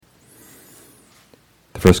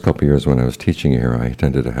The first couple of years when I was teaching here, I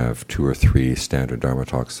tended to have 2 or 3 standard Dharma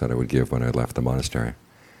talks that I would give when I left the monastery.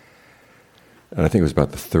 And I think it was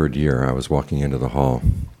about the 3rd year I was walking into the hall,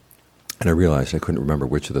 and I realized I couldn't remember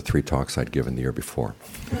which of the 3 talks I'd given the year before.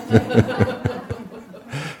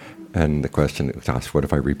 And the question, gosh, what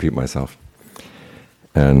if I repeat myself?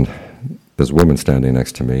 And there's a woman standing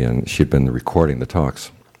next to me, and she'd been recording the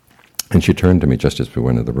talks. And she turned to me just as we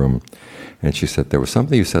went into the room, and she said, "There was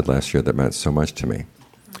something you said last year that meant so much to me,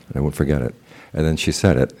 and I won't forget it." And then she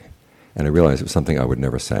said it, and I realized it was something I would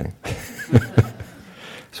never say.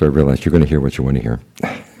 So I realized you're going to hear what you want to hear.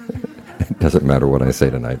 It doesn't matter what I say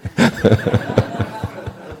tonight.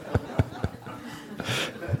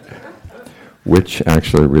 Which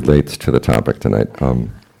actually relates to the topic tonight.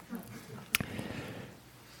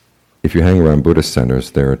 If you hang around Buddhist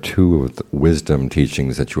centers, there are 2 of the wisdom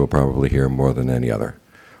teachings that you will probably hear more than any other.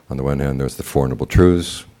 On the one hand, there's the Four Noble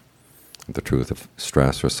Truths, the truth of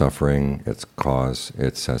stress or suffering, its cause,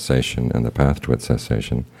 its cessation, and the path to its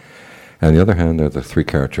cessation. And on the other hand, there are the 3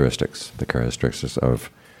 characteristics, the characteristics of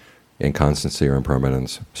inconstancy or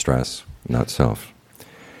impermanence, stress, not self.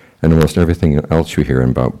 And almost everything else you hear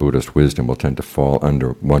about Buddhist wisdom will tend to fall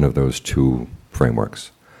under one of those 2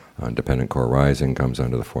 frameworks. Dependent core rising comes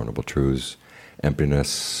under the Four Noble Truths.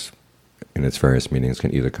 Emptiness, in its various meanings,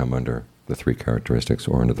 can either come under the 3 characteristics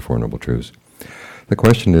or under the Four Noble Truths. The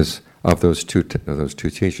question is, of those two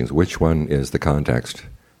teachings, which one is the context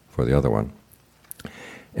for the other one?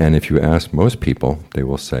 And if you ask most people, they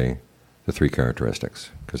will say the 3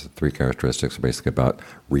 characteristics, because the 3 characteristics are basically about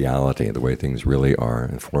reality, the way things really are,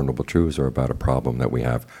 and Four Noble Truths are about a problem that we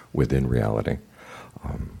have within reality.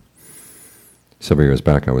 Several years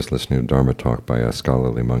back, I was listening to a Dharma talk by a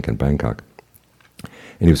scholarly monk in Bangkok,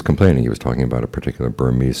 and he was complaining. He was talking about a particular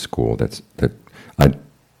Burmese school that I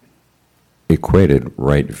equated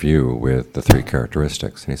right view with the 3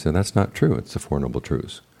 characteristics. And he said, that's not true, it's the Four Noble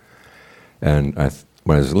Truths. And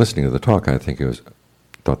when I was listening to the talk, I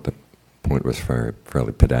thought the point was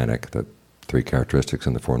fairly pedantic, that 3 characteristics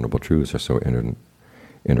and the Four Noble Truths are so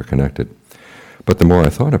interconnected. But the more I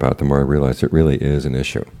thought about it, the more I realized it really is an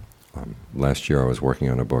issue. Last year I was working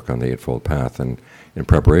on a book on the Eightfold Path, and in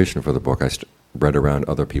preparation for the book I read around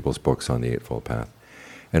other people's books on the Eightfold Path.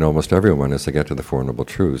 And almost everyone, as they get to the Four Noble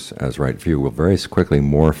Truths as right view, will very quickly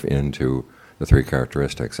morph into the 3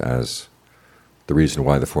 characteristics as the reason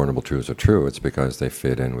why the Four Noble Truths are true. It's because they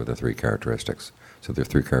fit in with the 3 characteristics. So the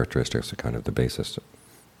 3 characteristics are kind of the basis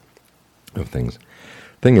of things.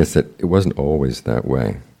 The thing is that it wasn't always that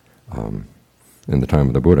way. In the time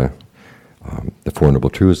of the Buddha, the Four Noble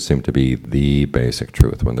Truths seemed to be the basic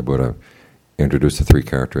truth. When the Buddha introduced the 3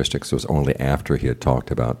 characteristics, it was only after he had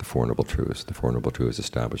talked about the Four Noble Truths. The Four Noble Truths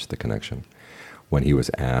established the connection. When he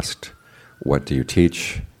was asked, "What do you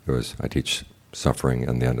teach?" it was, "I teach suffering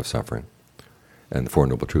and the end of suffering." And the Four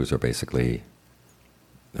Noble Truths are basically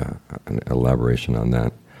an elaboration on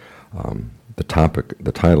that. The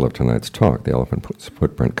title of tonight's talk, The Elephant's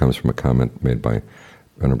Footprint, comes from a comment made by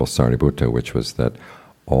Venerable Sariputta, which was that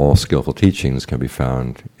all skillful teachings can be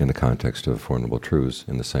found in the context of the Four Noble Truths,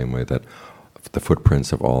 in the same way that the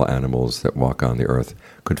footprints of all animals that walk on the earth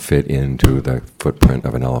could fit into the footprint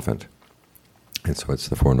of an elephant. And so it's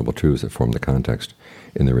the Four Noble Truths that form the context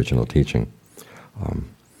in the original teaching.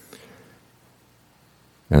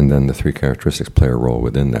 And then the 3 characteristics play a role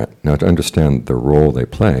within that. Now, to understand the role they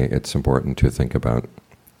play, it's important to think about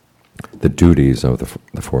the duties of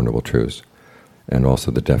the Four Noble Truths, and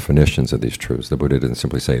also the definitions of these truths. The Buddha didn't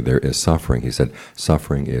simply say there is suffering. He said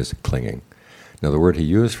suffering is clinging. Now, the word he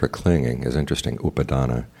used for clinging is interesting,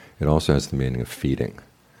 upadana. It also has the meaning of feeding.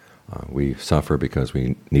 We suffer because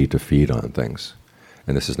we need to feed on things.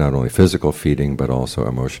 And this is not only physical feeding, but also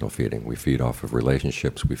emotional feeding. We feed off of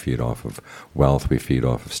relationships, we feed off of wealth, we feed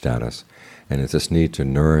off of status. And it's this need to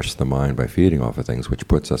nourish the mind by feeding off of things which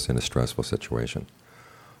puts us in a stressful situation.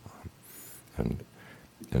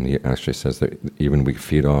 And he actually says that even we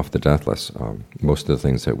feed off the deathless. Most of the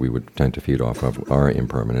things that we would tend to feed off of are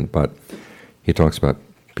impermanent, but he talks about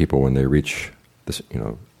people when they reach this,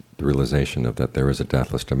 the realization of that there is a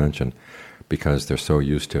deathless dimension, because they're so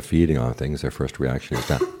used to feeding on things, their first reaction is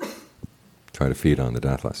death. Try to feed on the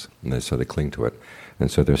deathless, and so they cling to it,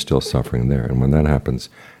 and so there's still suffering there. And when that happens,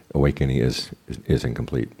 awakening is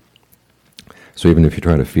incomplete. So even if you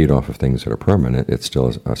try to feed off of things that are permanent, it's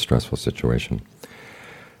still a stressful situation.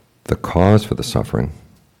 The cause for the suffering,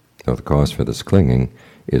 or the cause for this clinging,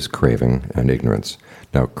 is craving and ignorance.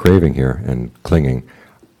 Now, craving here and clinging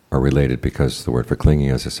are related because the word for clinging,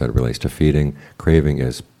 as I said, relates to feeding. Craving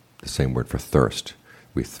is the same word for thirst.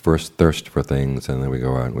 We first thirst for things, and then we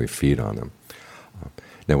go out and we feed on them.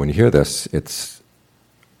 Now, when you hear this, it's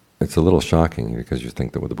it's a little shocking because you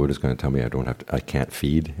think that, well, the Buddha's going to tell me I can't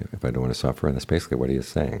feed if I don't want to suffer, and that's basically what he is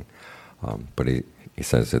saying. But he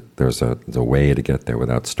says that there's a way to get there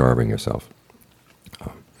without starving yourself.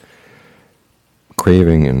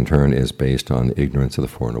 Craving, in turn, is based on ignorance of the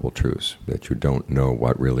Four Noble Truths, that you don't know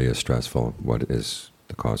what really is stressful, what is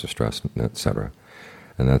the cause of stress, etc.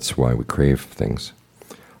 And that's why we crave things.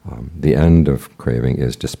 The end of craving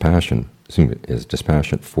is dispassion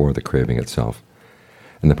for the craving itself.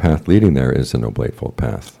 And the path leading there is the Noble Eightfold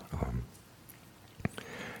Path.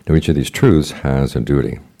 Now each of these truths has a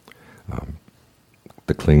duty.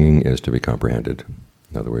 The clinging is to be comprehended.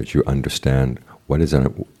 In other words, you understand what is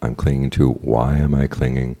it I'm clinging to, why am I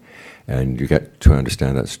clinging, and you get to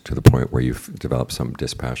understand that to the point where you've developed some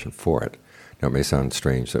dispassion for it. Now it may sound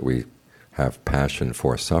strange that we have passion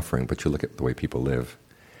for suffering, but you look at the way people live,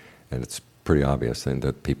 and it's pretty obvious then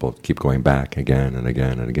that people keep going back again and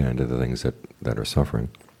again and again to the things that are suffering.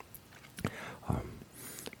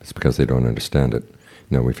 It's because they don't understand it.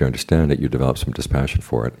 If you understand it, you develop some dispassion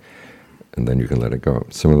for it, and then you can let it go.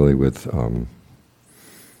 Similarly with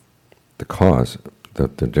the cause, the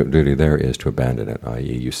duty there is to abandon it,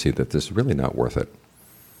 i.e. you see that this is really not worth it,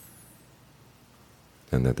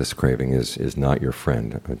 and that this craving is not your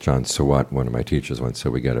friend. John Sawat, one of my teachers, once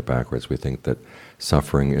said we get it backwards. We think that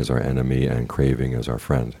suffering is our enemy and craving is our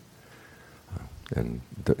friend. And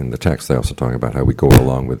in the text they also talk about how we go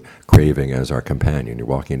along with craving as our companion. You're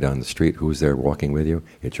walking down the street, who's there walking with you?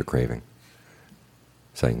 It's your craving.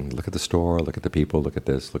 Saying, look at the store, look at the people, look at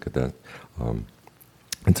this, look at that.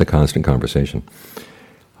 It's a constant conversation.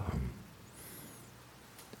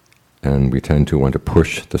 And we tend to want to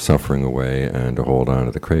push the suffering away and to hold on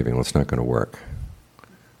to the craving. Well, it's not going to work,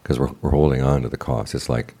 because we're holding on to the cost. It's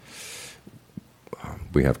like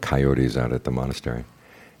we have coyotes out at the monastery,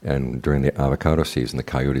 and during the avocado season, the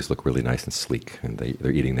coyotes look really nice and sleek, and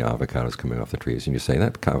they're eating the avocados coming off the trees. And you say,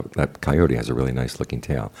 that coyote has a really nice looking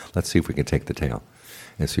tail. Let's see if we can take the tail.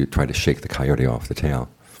 And so you try to shake the coyote off the tail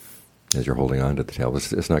as you're holding on to the tail.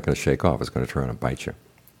 It's not going to shake off. It's going to turn and bite you.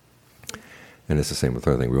 And it's the same with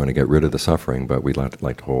other things. We want to get rid of the suffering, but we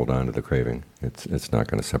like to hold on to the craving. It's not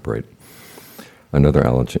going to separate. Another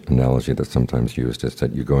analogy that's sometimes used is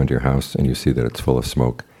that you go into your house and you see that it's full of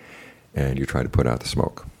smoke, and you try to put out the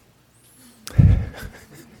smoke.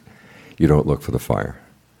 You don't look for the fire.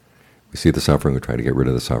 We see the suffering, we try to get rid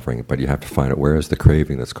of the suffering, but you have to find out where is the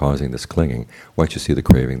craving that's causing this clinging. Once you see the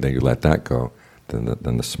craving, then you let that go, then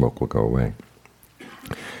the smoke will go away.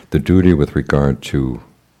 The duty with regard to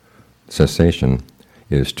cessation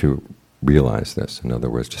is to realize this. In other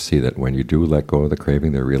words, to see that when you do let go of the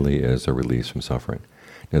craving, there really is a release from suffering.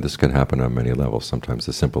 Now, this can happen on many levels. Sometimes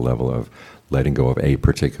the simple level of letting go of a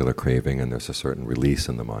particular craving, and there's a certain release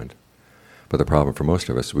in the mind. But the problem for most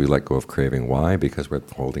of us, we let go of craving. Why? Because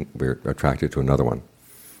we're attracted to another one.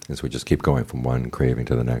 And so we just keep going from one craving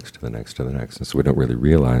to the next, to the next, to the next. And so we don't really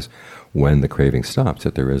realize when the craving stops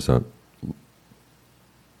that there is a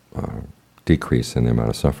decrease in the amount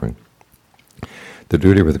of suffering. The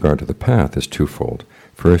duty with regard to the path is twofold.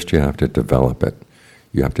 First, you have to develop it.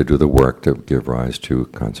 You have to do the work to give rise to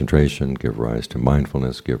concentration, give rise to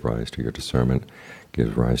mindfulness, give rise to your discernment,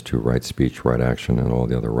 give rise to right speech, right action, and all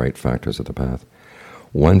the other right factors of the path.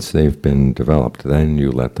 Once they've been developed, then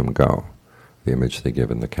you let them go. The image they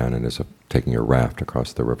give in the canon is of taking a raft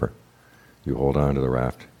across the river. You hold on to the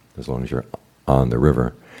raft as long as you're on the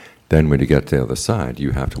river. Then when you get to the other side,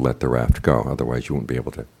 you have to let the raft go, otherwise you won't be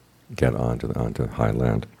able to get onto high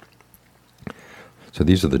land. So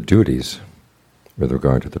these are the duties with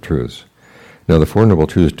regard to the truths. Now the Four Noble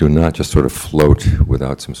Truths do not just sort of float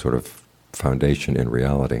without some sort of foundation in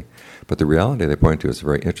reality, but the reality they point to is a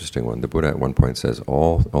very interesting one. The Buddha at one point says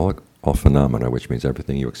all phenomena, which means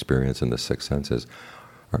everything you experience in the six senses,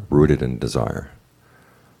 are rooted in desire.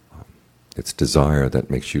 It's desire that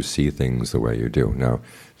makes you see things the way you do. Now,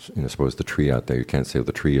 suppose the tree out there, you can't say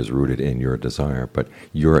the tree is rooted in your desire, but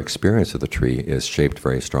your experience of the tree is shaped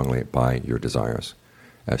very strongly by your desires,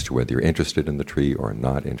 as to whether you're interested in the tree or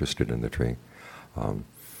not interested in the tree.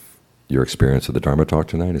 Your experience of the Dharma talk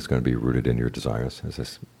tonight is going to be rooted in your desires, as I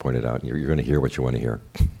pointed out. You're going to hear what you want to hear.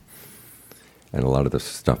 And a lot of the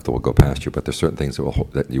stuff that will go past you, but there's certain things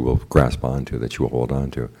that you will grasp onto, that you will hold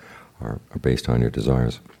on to, are based on your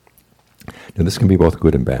desires. Now this can be both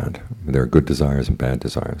good and bad. There are good desires and bad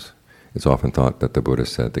desires. It's often thought that the Buddha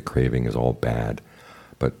said that craving is all bad,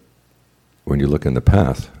 but when you look in the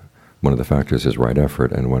path, one of the factors is right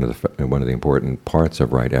effort, and one of the important parts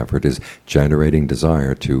of right effort is generating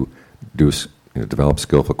desire to develop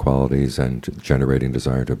skillful qualities and generating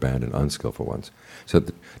desire to abandon unskillful ones. So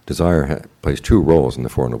desire plays two roles in the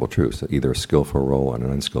Four Noble Truths, either a skillful role and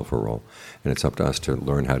an unskillful role. And it's up to us to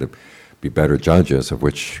learn how to be better judges of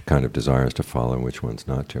which kind of desires to follow and which ones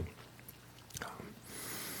not to.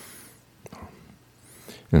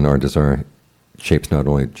 And our desire shapes not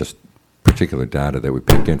only just particular data that we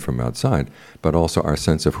pick in from outside, but also our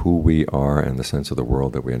sense of who we are and the sense of the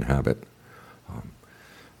world that we inhabit.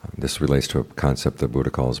 This relates to a concept that Buddha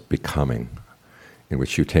calls becoming, in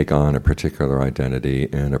which you take on a particular identity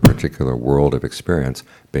in a particular world of experience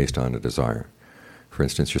based on a desire. For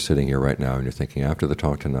instance, you're sitting here right now and you're thinking, after the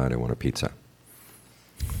talk tonight, I want a pizza.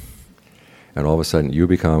 And all of a sudden, you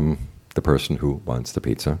become the person who wants the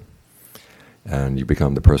pizza. And you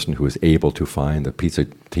become the person who is able to find the pizza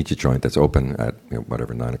joint that's open at,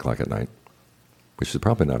 9 o'clock at night, which is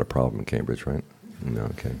probably not a problem in Cambridge, right? No,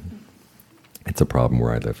 okay. It's a problem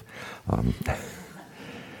where I live.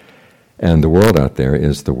 And the world out there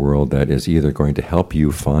is the world that is either going to help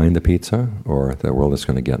you find the pizza or the world that's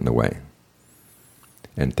going to get in the way.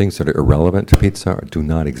 And things that are irrelevant to pizza do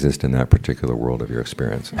not exist in that particular world of your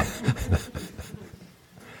experience.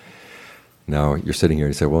 Now, you're sitting here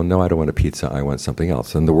and you say, well, no, I don't want a pizza, I want something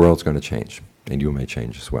else. And the world's going to change, and you may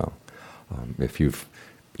change as well. If you've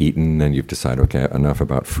eaten and you've decided, okay, enough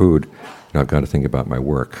about food, now I've got to think about my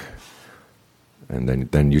work. And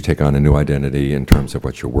then you take on a new identity in terms of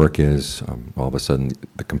what your work is. All of a sudden,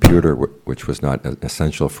 the computer, which was not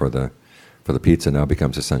essential for the pizza, now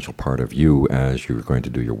becomes an essential part of you as you're going to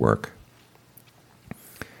do your work.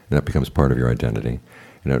 And that becomes part of your identity,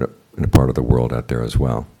 and a part of the world out there as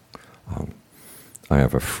well. I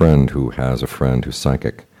have a friend who has a friend who's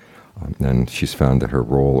psychic, and she's found that her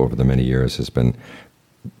role over the many years has been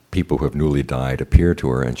people who have newly died appear to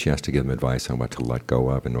her, and she has to give them advice on what to let go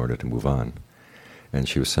of in order to move on. And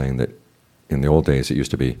she was saying that in the old days it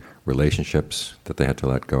used to be relationships that they had to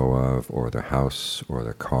let go of, or their house, or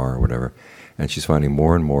their car, or whatever. And she's finding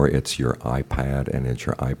more and more it's your iPad, and it's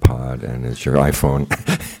your iPod, and it's your iPhone,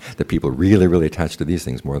 that people really, really attach to these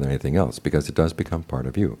things more than anything else, because it does become part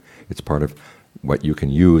of you. It's part of what you can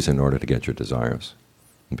use in order to get your desires.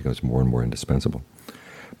 It becomes more and more indispensable.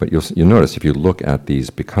 But you'll notice if you look at these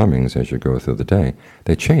becomings as you go through the day,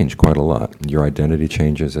 they change quite a lot. Your identity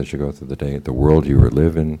changes as you go through the day. The world you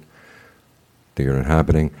live in, that you're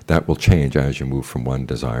inhabiting, that will change as you move from one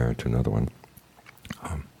desire to another one.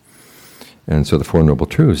 And so the Four Noble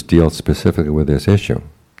Truths deal specifically with this issue.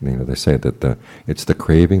 They say that it's the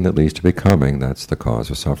craving that leads to becoming that's the cause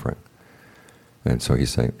of suffering. And so he's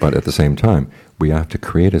saying, but at the same time, we have to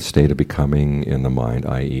create a state of becoming in the mind,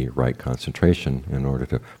 i.e. right concentration, in order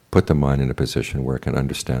to put the mind in a position where it can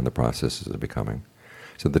understand the processes of becoming.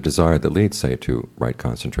 So the desire that leads, say, to right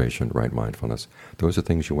concentration, right mindfulness, those are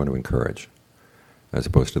things you want to encourage, as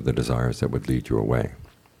opposed to the desires that would lead you away.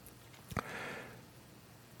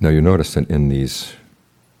 Now you notice that in these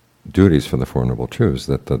duties for the Four Noble Truths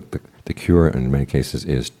that the cure in many cases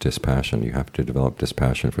is dispassion. You have to develop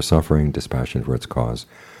dispassion for suffering, dispassion for its cause.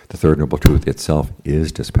 The Third Noble Truth itself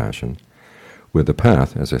is dispassion. With the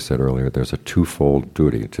path, as I said earlier, there's a twofold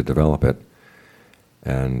duty: to develop it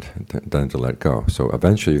and then to let go. So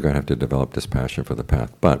eventually you're going to have to develop dispassion for the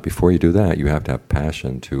path. But before you do that, you have to have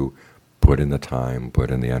passion to put in the time,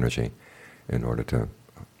 put in the energy in order to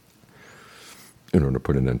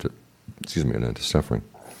put an end to suffering.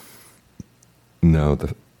 Now,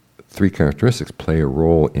 the three characteristics play a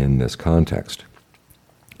role in this context.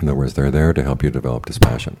 In other words, they're there to help you develop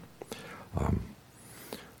dispassion.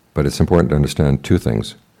 But it's important to understand two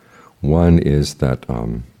things. One is that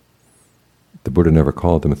the Buddha never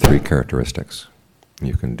called them three characteristics.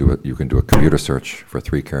 You can do a computer search for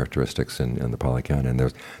three characteristics in the Pali Canon,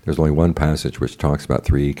 and there's only one passage which talks about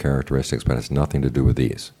three characteristics, but it has nothing to do with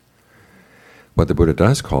these. What the Buddha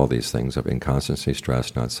does call these things of inconstancy,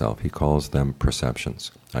 stress, not self, he calls them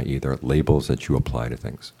perceptions, i.e. they're labels that you apply to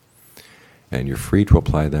things. And you're free to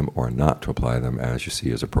apply them or not to apply them as you see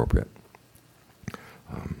as appropriate.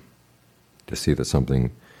 To see that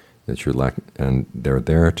something that you're lacking, and they're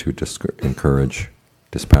there to encourage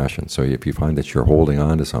dispassion. So if you find that you're holding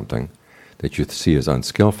on to something that you see as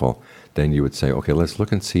unskillful, then you would say, okay, let's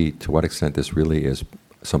look and see to what extent this really is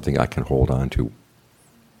something I can hold on to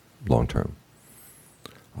long term.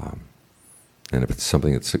 And if it's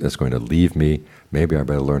something that's going to leave me, maybe I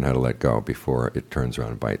better learn how to let go before it turns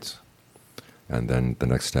around and bites. And then the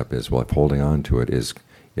next step is, well, if holding on to it is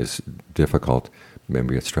difficult,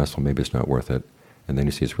 maybe it's stressful, maybe it's not worth it. And then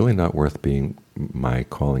you see it's really not worth being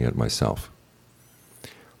calling it myself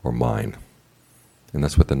or mine. And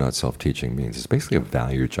that's what the not self teaching means. It's basically a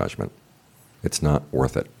value judgment. It's not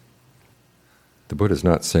worth it. The Buddha is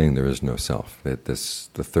not saying there is no self. That the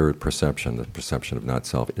third perception, the perception of not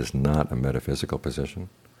self, is not a metaphysical position.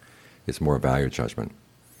 It's more a value judgment.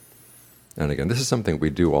 And again, this is something we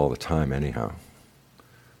do all the time anyhow,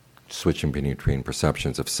 switching between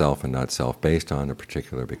perceptions of self and not self based on a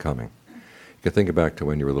particular becoming. You can think back to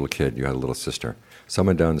when you were a little kid, you had a little sister.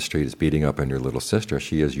 Someone down the street is beating up on your little sister.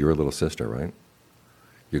 She is your little sister, right?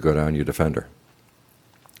 You go down, you defend her.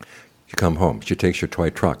 You come home, she takes your toy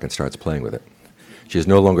truck and starts playing with it. She is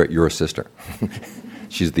no longer your sister.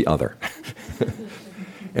 She's the other.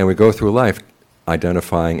 And we go through life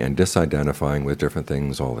identifying and disidentifying with different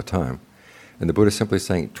things all the time. And the Buddha is simply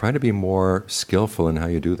saying, try to be more skillful in how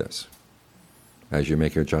you do this. As you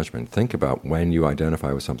make your judgment, think about when you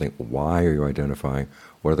identify with something, why are you identifying,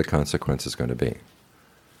 what are the consequences going to be?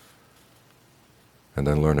 And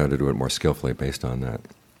then learn how to do it more skillfully based on that.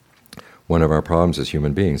 One of our problems as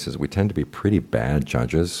human beings is we tend to be pretty bad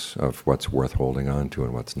judges of what's worth holding on to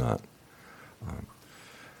and what's not.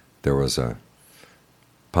 There was a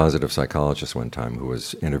positive psychologist one time who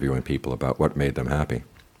was interviewing people about what made them happy.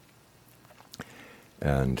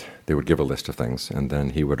 And they would give a list of things, and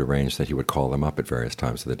then he would arrange that he would call them up at various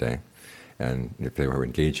times of the day. And if they were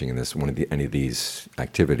engaging in this, any of these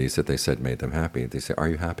activities that they said made them happy, they'd say, "Are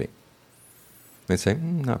you happy?" They'd say,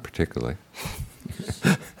 "Not particularly."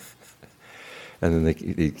 And then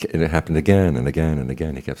and it happened again and again and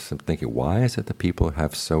again. He kept thinking, why is it that people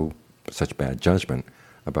have such bad judgment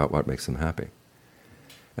about what makes them happy?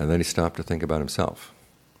 And then he stopped to think about himself.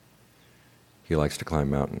 He likes to climb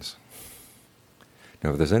mountains. Now,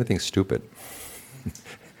 if there's anything stupid,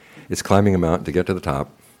 it's climbing a mountain to get to the top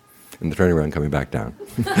and then turning around and coming back down.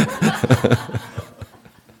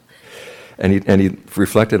 And he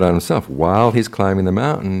reflected on himself. While he's climbing the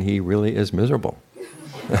mountain, he really is miserable.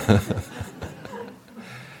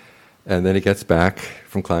 And then he gets back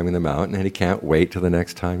from climbing the mountain, and he can't wait till the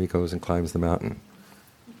next time he goes and climbs the mountain.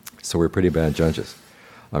 So we're pretty bad judges.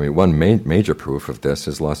 I mean, one major proof of this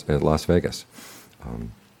is Las Vegas.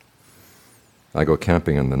 I go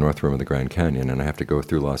camping on the north rim of the Grand Canyon, and I have to go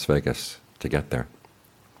through Las Vegas to get there.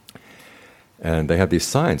 And they have these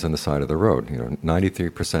signs on the side of the road,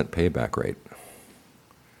 93% payback rate.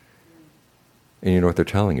 And you know what they're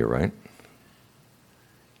telling you, right?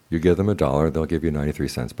 You give them $1, they'll give you 93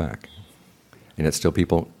 cents back. And yet still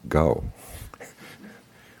people go.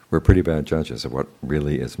 We're pretty bad judges of what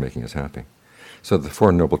really is making us happy. So the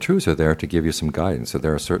Four Noble Truths are there to give you some guidance. So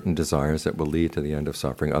there are certain desires that will lead to the end of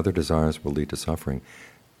suffering. Other desires will lead to suffering.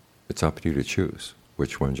 It's up to you to choose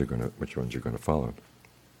which ones you're going to follow.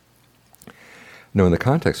 Now, in the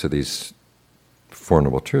context of these Four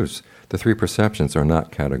Noble Truths, the three perceptions are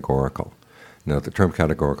not categorical. Now, the term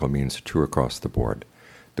categorical means true across the board.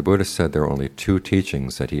 The Buddha said there are only two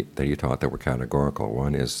teachings that he taught that were categorical.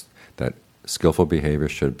 One is that skillful behavior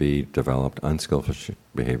should be developed, unskillful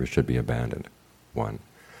behavior should be abandoned. One.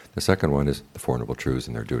 The second one is the Four Noble Truths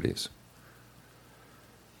and their duties.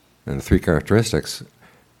 And the three characteristics,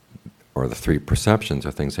 or the three perceptions,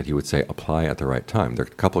 are things that he would say apply at the right time. There are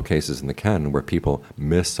a couple of cases in the canon where people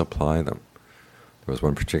misapply them. There was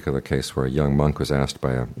one particular case where a young monk was asked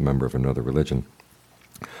by a member of another religion,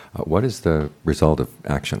 what is the result of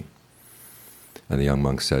action? And the young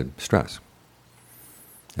monk said, stress.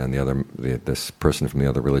 And this person from the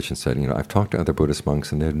other religion said, I've talked to other Buddhist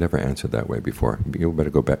monks and they've never answered that way before. You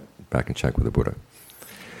better go back and check with the Buddha.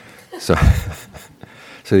 So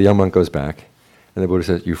the young monk goes back, and the Buddha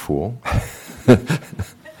says, you fool.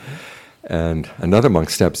 And another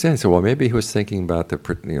monk steps in and says, well, maybe he was thinking about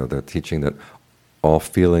the teaching that all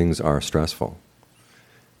feelings are stressful.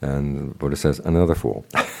 And the Buddha says, another fool.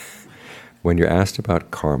 When you're asked about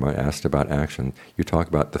karma, asked about action, you talk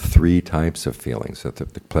about the three types of feelings, the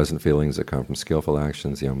pleasant feelings that come from skillful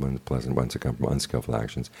actions, the unpleasant ones that come from unskillful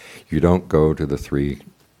actions. You don't go to the three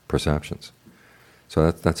perceptions. So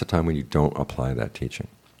that's a time when you don't apply that teaching.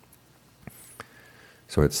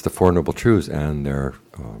 So it's the Four Noble Truths and their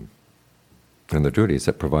duties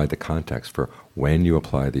that provide the context for when you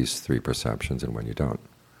apply these three perceptions and when you don't.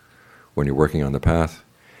 When you're working on the path,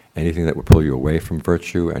 anything that would pull you away from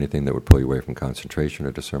virtue, anything that would pull you away from concentration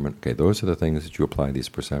or discernment, okay, those are the things that you apply these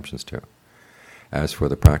perceptions to. As for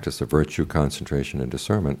the practice of virtue, concentration, and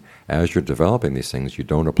discernment, as you're developing these things, you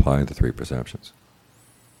don't apply the three perceptions.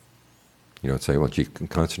 You don't say, well, gee,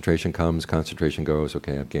 concentration comes, concentration goes,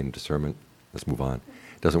 okay, I've gained discernment, let's move on.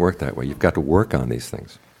 It doesn't work that way. You've got to work on these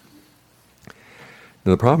things.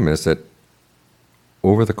 Now, the problem is that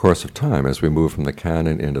over the course of time, as we move from the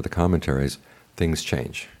canon into the commentaries, things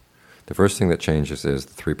change. The first thing that changes is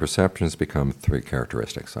the three perceptions become three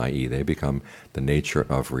characteristics, i.e. they become the nature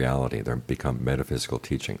of reality. They become metaphysical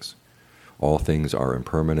teachings. All things are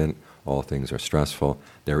impermanent, all things are stressful.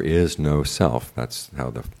 There is no self. That's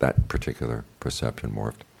how that particular perception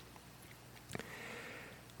morphed.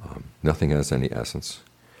 Nothing has any essence.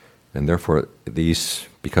 And therefore, these,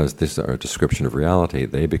 because this is our description of reality,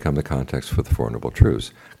 they become the context for the Four Noble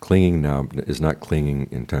Truths. Clinging now is not clinging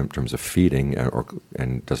in terms of feeding,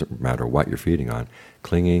 and it doesn't matter what you're feeding on.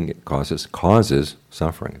 Clinging causes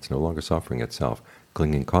suffering. It's no longer suffering itself.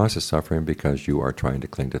 Clinging causes suffering because you are trying to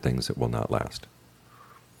cling to things that will not last.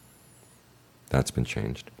 That's been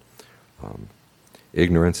changed.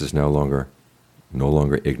 Ignorance is no longer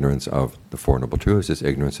ignorance of the Four Noble Truths, it's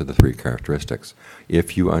ignorance of the three characteristics.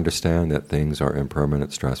 If you understand that things are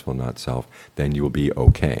impermanent, stressful, not self, then you will be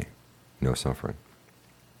okay, no suffering.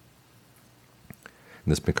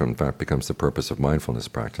 And this in fact becomes the purpose of mindfulness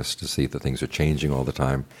practice, to see that things are changing all the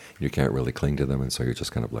time, you can't really cling to them, and so you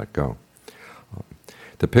just kind of let go.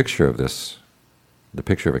 The picture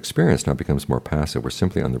of experience now becomes more passive. We're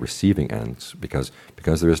simply on the receiving ends, because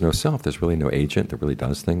there is no self, there's really no agent that really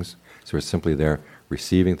does things. So we're simply there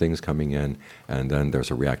receiving things coming in, and then there's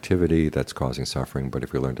a reactivity that's causing suffering, but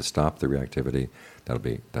if we learn to stop the reactivity,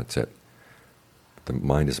 that's it. The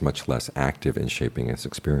mind is much less active in shaping its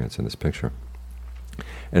experience in this picture.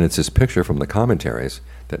 And it's this picture from the commentaries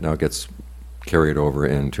that now gets carried over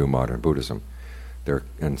into modern Buddhism.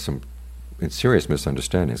 And some serious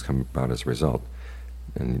misunderstandings come about as a result.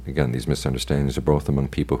 And again, these misunderstandings are both among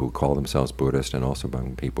people who call themselves Buddhist and also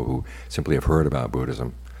among people who simply have heard about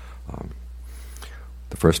Buddhism.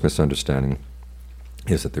 The first misunderstanding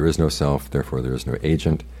is that there is no self, therefore there is no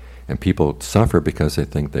agent, and people suffer because they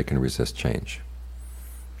think they can resist change.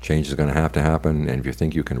 Change is going to happen, and if you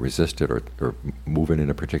think you can resist it or move it in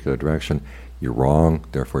a particular direction, you're wrong,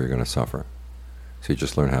 therefore you're going to suffer. So you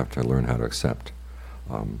just have to learn how to accept.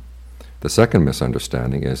 The second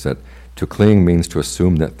misunderstanding is that to cling means to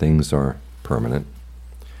assume that things are permanent.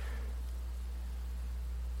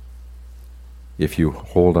 If you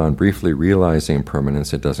hold on briefly, realizing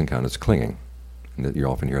impermanence, it doesn't count as clinging. And you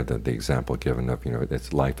often hear the example given of,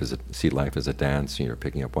 see life as a dance. You're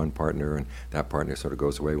picking up one partner, and that partner sort of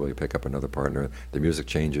goes away while you pick up another partner. The music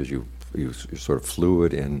changes. You're sort of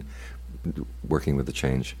fluid in working with the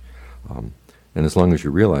change. And as long as you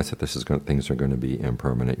realize that things are going to be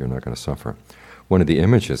impermanent, you're not going to suffer. One of the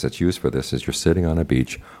images that's used for this is you're sitting on a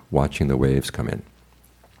beach watching the waves come in.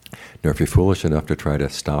 Now, if you're foolish enough to try to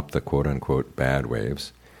stop the quote-unquote bad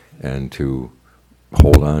waves and to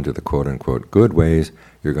hold on to the quote-unquote good waves,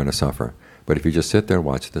 you're going to suffer. But if you just sit there and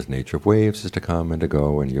watch the nature of waves is to come and to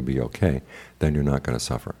go and you'll be okay, then you're not going to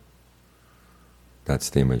suffer. That's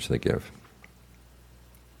the image they give.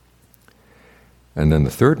 And then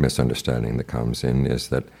the third misunderstanding that comes in is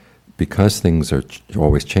that because things are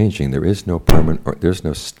always changing, there is no permanent, or there's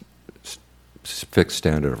no fixed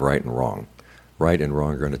standard of right and wrong. Right and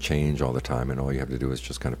wrong are going to change all the time, and all you have to do is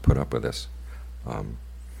just kind of put up with this.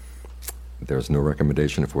 There's no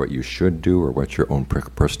recommendation for what you should do or what your own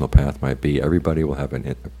personal path might be. Everybody will have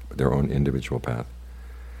their own individual path.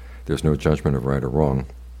 There's no judgment of right or wrong,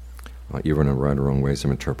 even in right or wrong ways of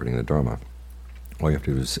interpreting the Dharma. All you have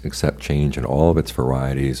to do is accept change in all of its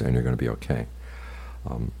varieties, and you're going to be okay.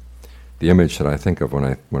 The image that I think of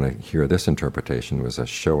when I hear this interpretation was a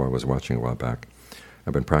show I was watching a while back.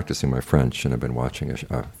 I've been practicing my French, and I've been watching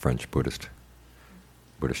a French Buddhist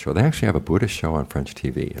show. They actually have a Buddhist show on French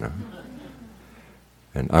TV,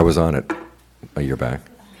 And I was on it a year back.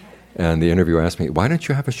 And the interviewer asked me, "Why don't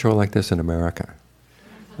you have a show like this in America?"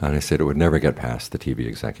 And I said it would never get past the TV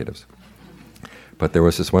executives. But there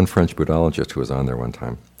was this one French Buddhologist who was on there one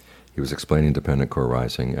time. He was explaining dependent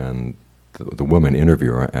co-arising, and the woman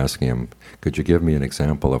interviewer asking him, "Could you give me an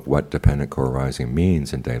example of what dependent co-arising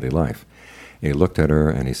means in daily life?" And he looked at her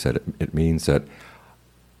and he said, "It means that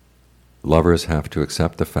lovers have to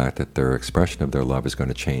accept the fact that their expression of their love is going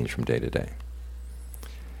to change from day to day."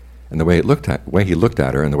 And the way he looked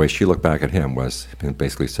at her and the way she looked back at him was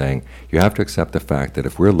basically saying, you have to accept the fact that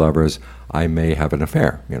if we're lovers, I may have an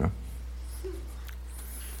affair,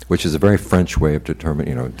 Which is a very French way of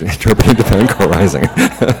interpreting dependent co-arising.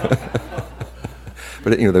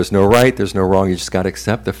 But there's no right, there's no wrong. You just got to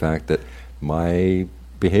accept the fact that my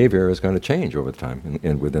behavior is going to change over time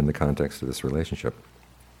and within the context of this relationship.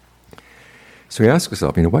 So you ask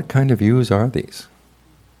yourself, what kind of views are these?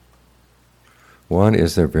 One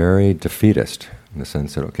is they're very defeatist, in the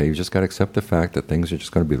sense that, okay, you just got to accept the fact that things are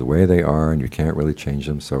just going to be the way they are and you can't really change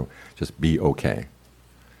them, so just be okay.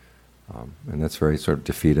 And that's very sort of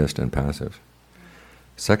defeatist and passive.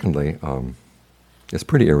 Secondly, it's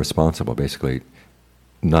pretty irresponsible, basically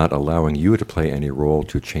not allowing you to play any role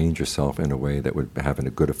to change yourself in a way that would have a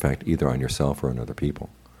good effect either on yourself or on other people.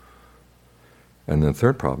 And the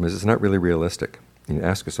third problem is it's not really realistic. You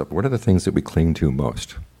ask yourself, what are the things that we cling to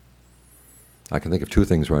most? I can think of two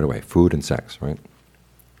things right away: food and sex, right?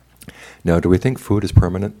 Now, do we think food is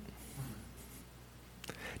permanent?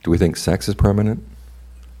 Do we think sex is permanent?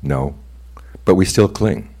 No. But we still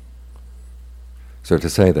cling. So to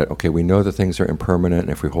say that, okay, we know that things are impermanent,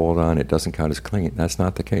 and if we hold on, it doesn't count as clinging, that's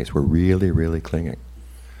not the case. We're really, really clinging.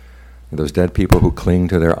 And those dead people who cling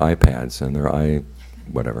to their iPads and their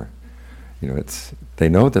whatever, they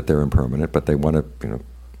know that they're impermanent, but they want to,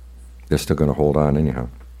 they're still going to hold on anyhow.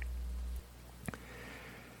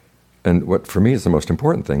 And what for me is the most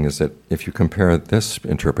important thing is that if you compare this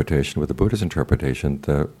interpretation with the Buddha's interpretation,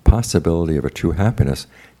 the possibility of a true happiness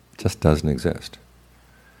just doesn't exist.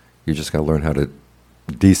 You just got to learn how to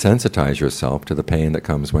desensitize yourself to the pain that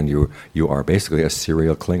comes when you are basically a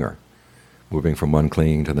serial clinger, moving from one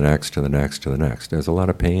clinging to the next, to the next, to the next. There's a lot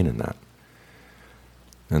of pain in that.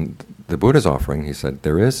 And the Buddha's offering, he said,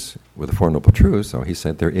 there is, with the Four Noble Truths, though, he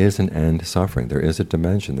said there is an end to suffering. There is a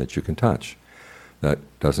dimension that you can touch that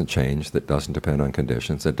doesn't change, that doesn't depend on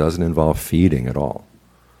conditions, that doesn't involve feeding at all.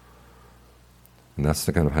 And that's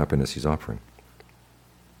the kind of happiness he's offering.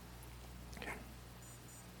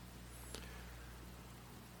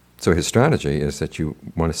 So his strategy is that you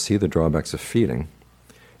want to see the drawbacks of feeding,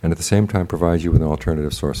 and at the same time provide you with an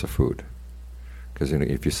alternative source of food. Because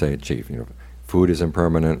if you say, gee, food is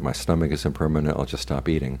impermanent, my stomach is impermanent, I'll just stop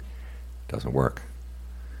eating, it doesn't work.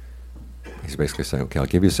 He's basically saying, okay, I'll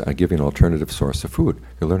give you an alternative source of food.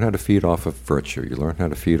 You'll learn how to feed off of virtue. You learn how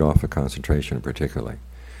to feed off of concentration particularly.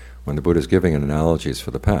 When the Buddha's giving analogies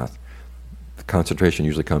for the path, the concentration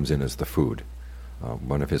usually comes in as the food.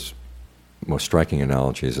 One of his most striking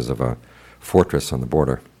analogies is of a fortress on the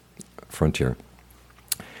border, frontier.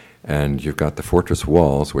 And you've got the fortress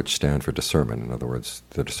walls, which stand for discernment. In other words,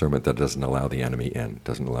 the discernment that doesn't allow the enemy in,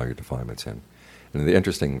 doesn't allow your defilements in. And the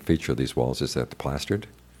interesting feature of these walls is that they're plastered.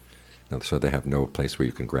 So they have no place where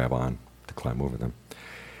you can grab on to climb over them.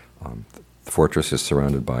 The fortress is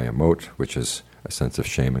surrounded by a moat, which is a sense of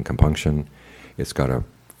shame and compunction. It's got a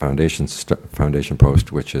foundation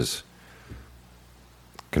post, which is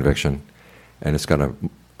conviction. And it's got a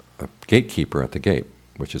gatekeeper at the gate,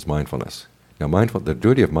 which is mindfulness. Now, the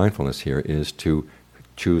duty of mindfulness here is to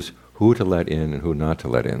choose who to let in and who not to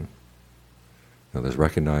let in. Now, there's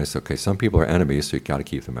recognized, okay, some people are enemies, so you've got to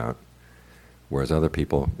keep them out. Whereas other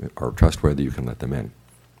people are trustworthy, you can let them in.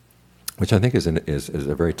 Which I think is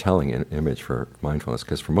a very telling image for mindfulness,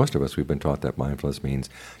 because for most of us, we've been taught that mindfulness means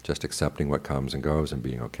just accepting what comes and goes and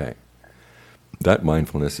being okay. That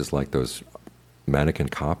mindfulness is like those mannequin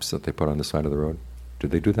cops that they put on the side of the road. Do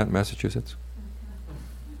they do that in Massachusetts?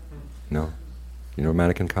 No? You know a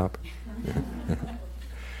mannequin cop?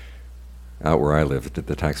 Out where I live,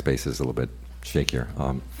 the tax base is a little bit shakier.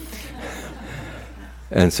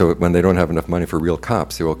 And so when they don't have enough money for real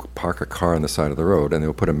cops, they will park a car on the side of the road and they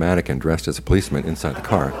will put a mannequin dressed as a policeman inside the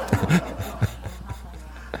car.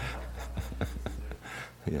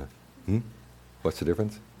 Yeah. What's the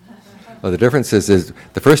difference? Oh, the difference is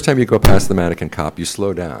the first time you go past the mannequin cop, you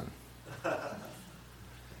slow down.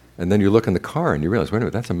 And then you look in the car and you realize, wait a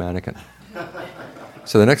minute, that's a mannequin.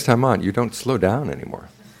 So the next time on, you don't slow down anymore.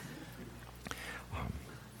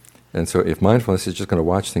 And so if mindfulness is just going to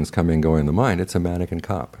watch things coming and going in the mind, it's a mannequin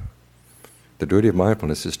cop. The duty of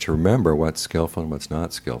mindfulness is to remember what's skillful and what's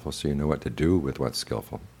not skillful, so you know what to do with what's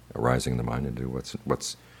skillful, arising in the mind, and do what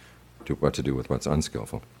to do with what's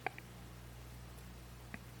unskillful.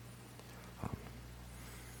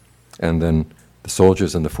 And then the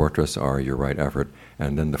soldiers in the fortress are your right effort,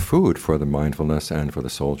 and then the food for the mindfulness and for the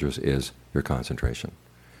soldiers is your concentration.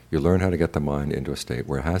 You learn how to get the mind into a state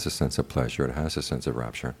where it has a sense of pleasure, it has a sense of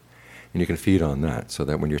rapture. And you can feed on that, so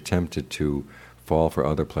that when you're tempted to fall for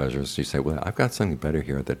other pleasures, you say, well, I've got something better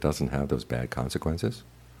here that doesn't have those bad consequences.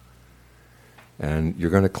 And you're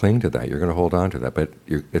going to cling to that, you're going to hold on to that, but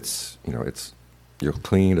you're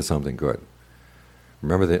clinging to something good.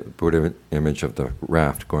 Remember the Buddha image of the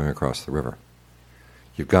raft going across the river.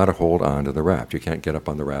 You've got to hold on to the raft. You can't get up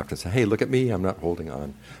on the raft and say, hey, look at me, I'm not holding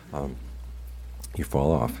on. You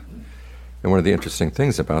fall off. And one of the interesting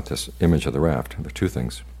things about this image of the raft, there are two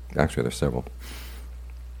things. Actually, there's several.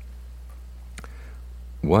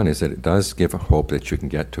 One is that it does give a hope that you can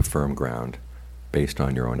get to firm ground based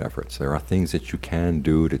on your own efforts. There are things that you can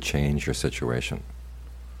do to change your situation.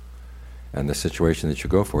 And the situation that you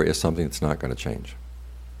go for is something that's not going to change.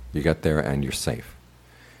 You get there and you're safe.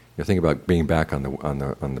 You think about being back on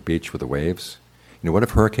the beach with the waves. What if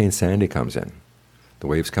Hurricane Sandy comes in? The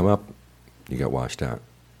waves come up, you get washed out.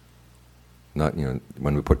 Not,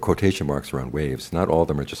 when we put quotation marks around waves, not all of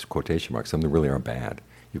them are just quotation marks. Some of them really are bad.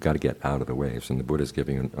 You've got to get out of the waves. And the Buddha is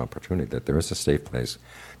giving you an opportunity that there is a safe place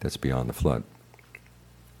that's beyond the flood.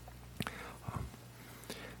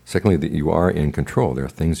 Secondly, that you are in control. There are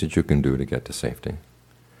things that you can do to get to safety.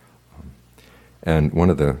 And one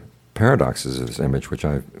of the paradoxes of this image, which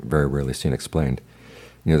I've very rarely seen explained,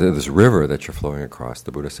 this river that you're flowing across,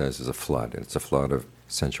 the Buddha says, is a flood. It's a flood of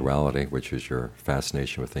sensuality, which is your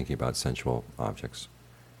fascination with thinking about sensual objects,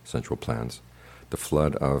 sensual plans. The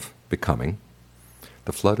flood of becoming,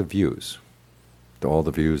 the flood of views, all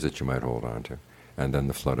the views that you might hold on to, and then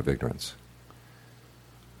the flood of ignorance.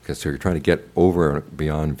 Because so you're trying to get over and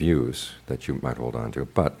beyond views that you might hold on to.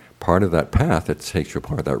 But part of that path that takes you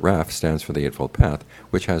apart, that raft, stands for the Eightfold Path,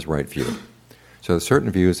 which has right view. So there's certain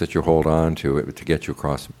views that you hold on to get you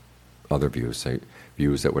across other views, say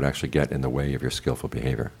views that would actually get in the way of your skillful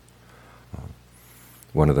behavior.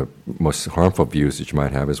 One of the most harmful views that you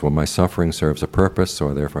might have is, well, my suffering serves a purpose,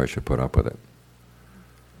 so therefore I should put up with it.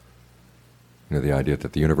 The idea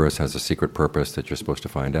that the universe has a secret purpose that you're supposed to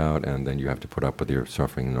find out, and then you have to put up with your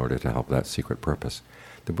suffering in order to help that secret purpose.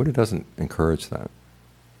 The Buddha doesn't encourage that.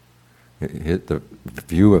 The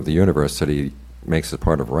view of the universe that he makes as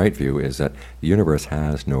part of right view is that the universe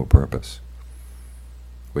has no purpose,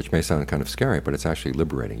 which may sound kind of scary, but it's actually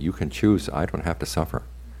liberating. You can choose, I don't have to suffer.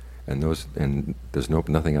 And there's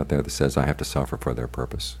nothing out there that says I have to suffer for their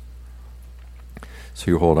purpose. So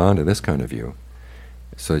you hold on to this kind of view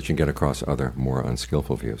so that you can get across other, more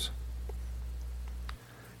unskillful views.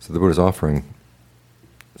 So the Buddha is offering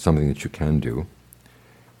something that you can do.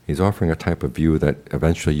 He's offering a type of view that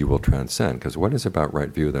eventually you will transcend. Because what is about right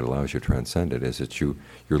view that allows you to transcend it is that you're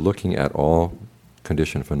looking at all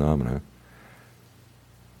conditioned phenomena.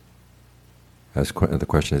 The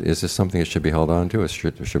question is this something that should be held on to, or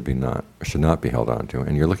should not be held on to?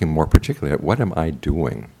 And you're looking more particularly at, what am I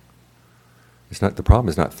doing? The problem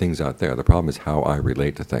is not things out there. The problem is how I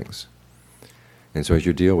relate to things. And so as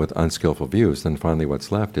you deal with unskillful views, then finally what's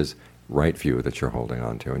left is right view that you're holding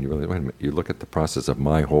on to. And you really, wait a minute, you look at the process of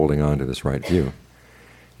my holding on to this right view, and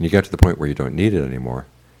you get to the point where you don't need it anymore.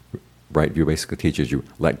 Right view basically teaches you,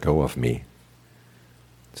 let go of me.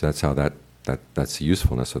 So that's how that's the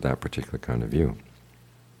usefulness of that particular kind of view.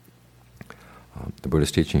 The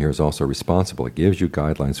Buddhist teaching here is also responsible. It gives you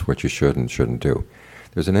guidelines for what you should and shouldn't do.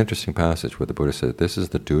 There's an interesting passage where the Buddha says, this is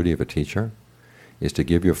the duty of a teacher, is to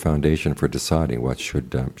give you a foundation for deciding what should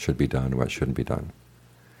be done and what shouldn't be done.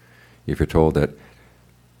 If you're told that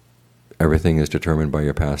everything is determined by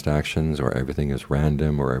your past actions, or everything is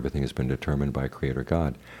random, or everything has been determined by Creator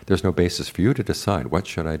God, there's no basis for you to decide what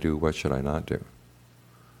should I do, what should I not do,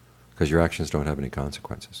 because your actions don't have any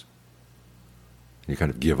consequences. You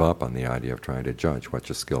kind of give up on the idea of trying to judge what's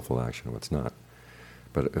a skillful action and what's not.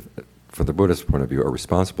 But for the Buddhist point of view, a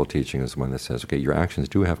responsible teaching is one that says, okay, your actions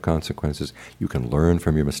do have consequences. You can learn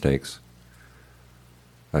from your mistakes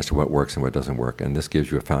as to what works and what doesn't work, and this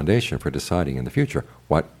gives you a foundation for deciding in the future,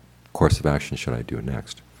 what course of action should I do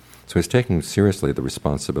next? So he's taking seriously the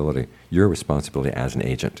responsibility, your responsibility as an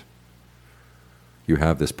agent. You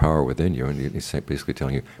have this power within you, and he's basically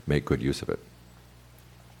telling you, make good use of it.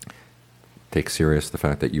 Take serious the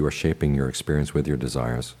fact that you are shaping your experience with your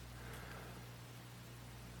desires.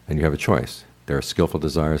 And you have a choice. There are skillful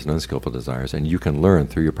desires and unskillful desires, and you can learn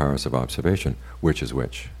through your powers of observation which is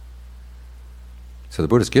which. So the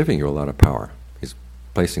Buddha is giving you a lot of power. He's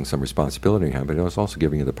placing some responsibility in you, but he's also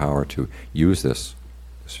giving you the power to use this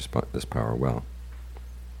power well.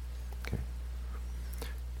 Okay.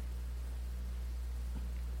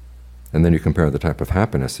 And then you compare the type of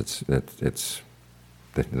happiness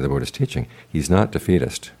the Buddha is teaching. He's not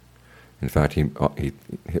defeatist. In fact,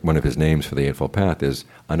 one of his names for the Eightfold Path is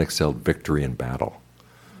unexcelled victory in battle.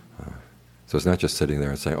 So it's not just sitting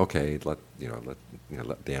there and saying, okay, let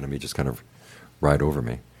the enemy just kind of ride over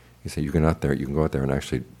me. He said, you can go out there and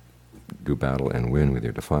actually do battle and win with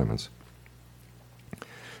your defilements.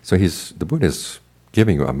 So the Buddha is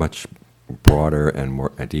giving you a much broader and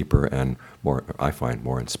a deeper and more, I find,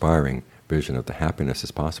 more inspiring vision of the happiness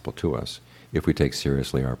that's possible to us if we take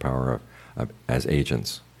seriously our power as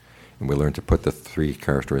agents. And we learn to put the three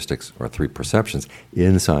characteristics or three perceptions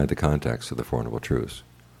inside the context of the Four Noble Truths.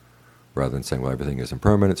 Rather than saying, well, everything is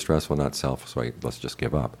impermanent, stressful, not self, so let's just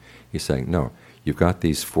give up. He's saying, no, you've got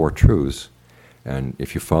these four truths, and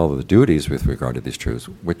if you follow the duties with regard to these truths,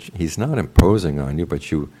 which he's not imposing on you,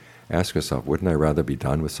 but you ask yourself, wouldn't I rather be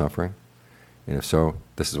done with suffering? And if so,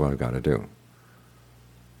 this is what I've got to do.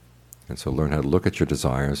 And so learn how to look at your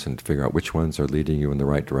desires and figure out which ones are leading you in the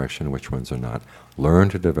right direction and which ones are not. Learn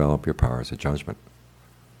to develop your powers of judgment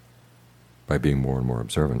by being more and more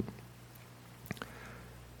observant.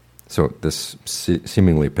 So this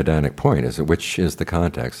seemingly pedantic point is that which is the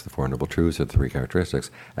context, the Four Noble Truths or the three characteristics,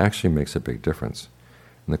 actually makes a big difference.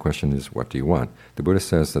 And the question is, what do you want? The Buddha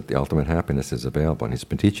says that the ultimate happiness is available, and he's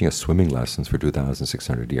been teaching us swimming lessons for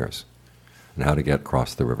 2,600 years, and how to get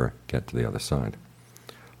across the river, get to the other side.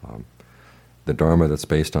 The Dharma that's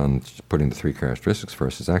based on putting the three characteristics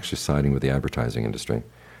first is actually siding with the advertising industry.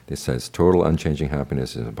 It says total unchanging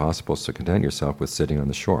happiness is impossible, so content yourself with sitting on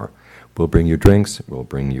the shore. We'll bring you drinks, we'll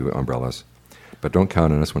bring you umbrellas, but don't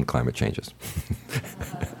count on us when climate changes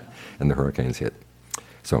and the hurricanes hit.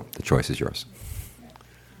 So the choice is yours.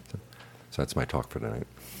 So that's my talk for tonight.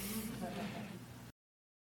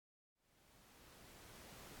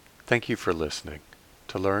 Thank you for listening.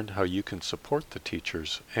 To learn how you can support the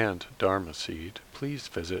teachers and Dharma Seed, please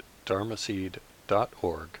visit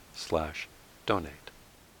dharmaseed.org/donate.